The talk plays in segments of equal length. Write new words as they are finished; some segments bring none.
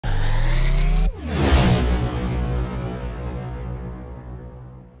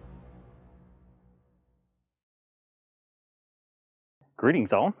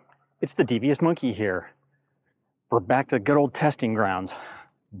Greetings all, it's the Devious Monkey here. We're back to good old testing grounds.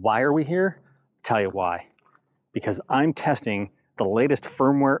 Why are we here? Tell you why. Because I'm testing the latest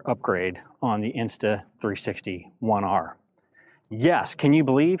firmware upgrade on the Insta360 One R. Yes, can you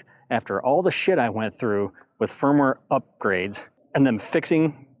believe after all the shit I went through with firmware upgrades and then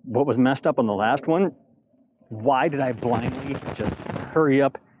fixing what was messed up on the last one, why did I blindly just hurry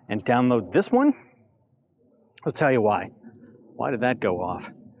up and download this one? I'll tell you why. Why did that go off?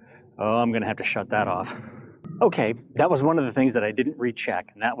 Oh, I'm gonna have to shut that off. Okay, that was one of the things that I didn't recheck,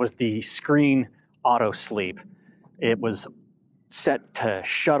 and that was the screen auto sleep. It was set to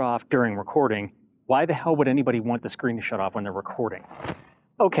shut off during recording. Why the hell would anybody want the screen to shut off when they're recording?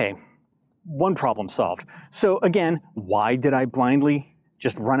 Okay, one problem solved. So again, why did I blindly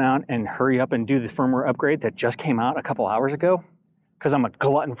just run out and hurry up and do the firmware upgrade that just came out a couple hours ago? Because I'm a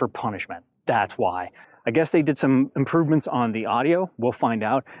glutton for punishment. That's why. I guess they did some improvements on the audio. We'll find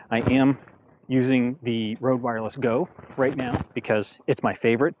out. I am using the Rode Wireless Go right now because it's my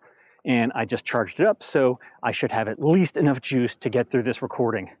favorite, and I just charged it up, so I should have at least enough juice to get through this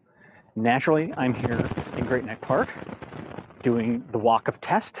recording. Naturally, I'm here in Great Neck Park doing the walk of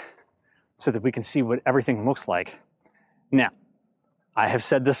test so that we can see what everything looks like. Now, I have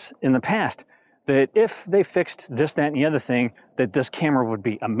said this in the past, that if they fixed this, that, and the other thing, that this camera would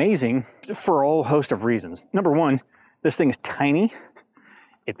be amazing for a whole host of reasons. Number one, this thing is tiny,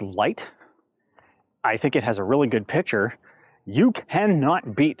 it's light, I think it has a really good picture, you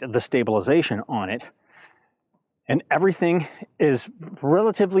cannot beat the stabilization on it, and everything is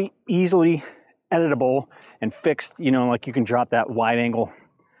relatively easily editable and fixed, you know, like you can drop that wide angle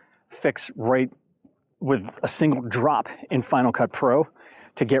fix right with a single drop in Final Cut Pro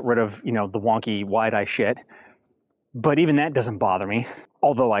to get rid of, you know, the wonky wide-eye shit. But even that doesn't bother me,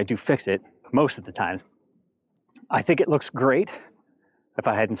 although I do fix it most of the times. I think it looks great, if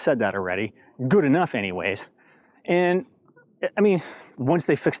I hadn't said that already. Good enough anyways. And, I mean, once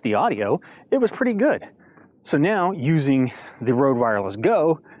they fixed the audio, it was pretty good. So now, using the Rode Wireless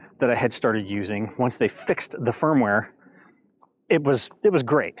Go that I had started using, once they fixed the firmware, it was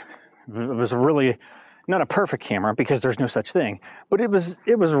great. It was really not a perfect camera because there's no such thing, but it was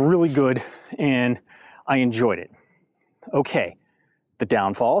really good and I enjoyed it. Okay, the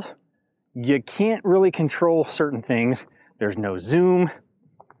downfalls. You can't really control certain things. There's no zoom.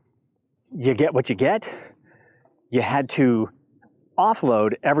 You get what you get. You had to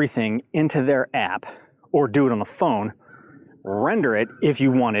offload everything into their app or do it on the phone, render it if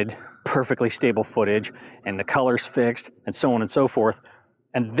you wanted perfectly stable footage and the colors fixed and so on and so forth,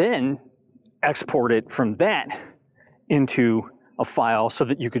 and then export it from that into a file so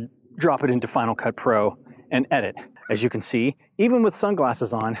that you could drop it into Final Cut Pro and edit. As you can see, even with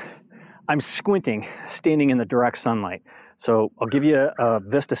sunglasses on, I'm squinting, standing in the direct sunlight. So I'll give you a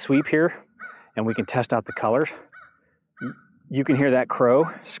vista sweep here and we can test out the colors. You can hear that crow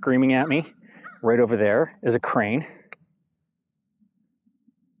screaming at me. Right over there is a crane.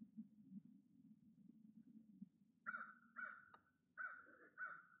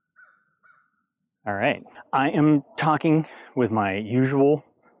 All right, I am talking with my usual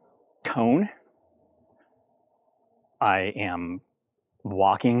tone. I am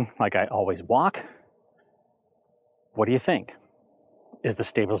walking like I always walk. What do you think? Is the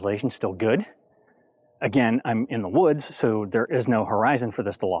stabilization still good? Again, I'm in the woods, so there is no horizon for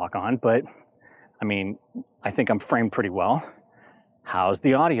this to lock on, but I mean, I think I'm framed pretty well. How's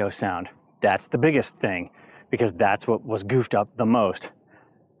the audio sound? That's the biggest thing, because that's what was goofed up the most.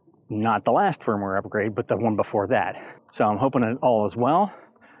 Not the last firmware upgrade, but the one before that. So I'm hoping it all is well.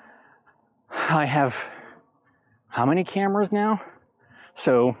 I have how many cameras now?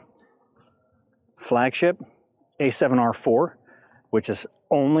 So flagship A7R4, which is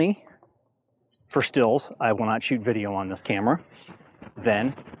only for stills. I will not shoot video on this camera.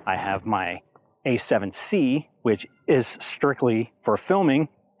 Then I have my A7C, which is strictly for filming.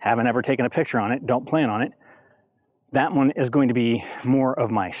 Haven't ever taken a picture on it, don't plan on it. That one is going to be more of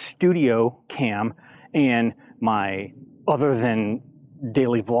my studio cam and my other than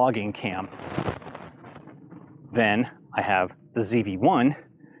daily vlogging cam. Then I have the ZV1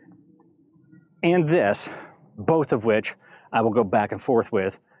 and this, both of which I will go back and forth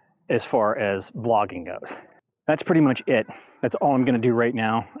with as far as vlogging goes. That's pretty much it. That's all I'm going to do right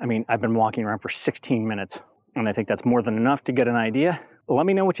now. I mean, I've been walking around for 16 minutes, and I think that's more than enough to get an idea. Let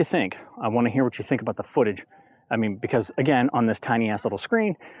me know what you think. I want to hear what you think about the footage. I mean, because again, on this tiny ass little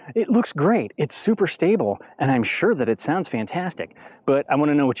screen, it looks great. It's super stable, and I'm sure that it sounds fantastic, but I want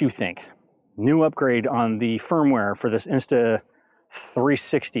to know what you think. New upgrade on the firmware for this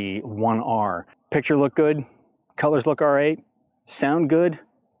Insta360 One R. Picture look good, colors look all right, sound good,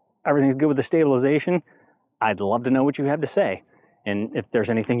 everything's good with the stabilization, I'd love to know what you have to say and if there's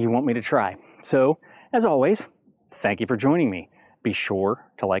anything you want me to try. So, as always, thank you for joining me. Be sure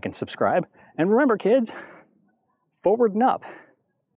to like and subscribe. And remember, kids, forward and up.